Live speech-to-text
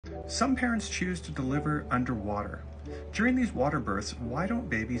Some parents choose to deliver underwater. During these water births, why don't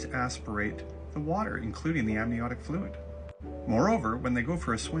babies aspirate the water, including the amniotic fluid? Moreover, when they go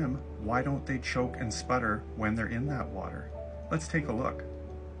for a swim, why don't they choke and sputter when they're in that water? Let's take a look.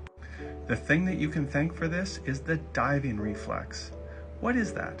 The thing that you can thank for this is the diving reflex. What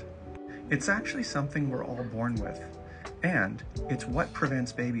is that? It's actually something we're all born with, and it's what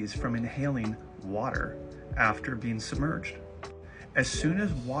prevents babies from inhaling water after being submerged. As soon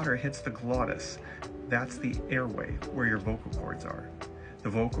as water hits the glottis, that's the airway where your vocal cords are. The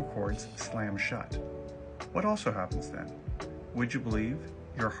vocal cords slam shut. What also happens then? Would you believe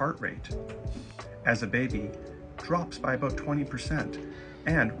your heart rate, as a baby, drops by about 20%,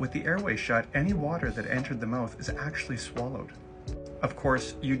 and with the airway shut, any water that entered the mouth is actually swallowed. Of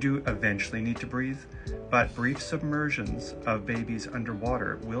course, you do eventually need to breathe, but brief submersions of babies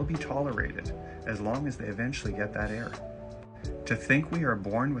underwater will be tolerated as long as they eventually get that air. To think we are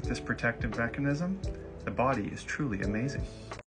born with this protective mechanism, the body is truly amazing.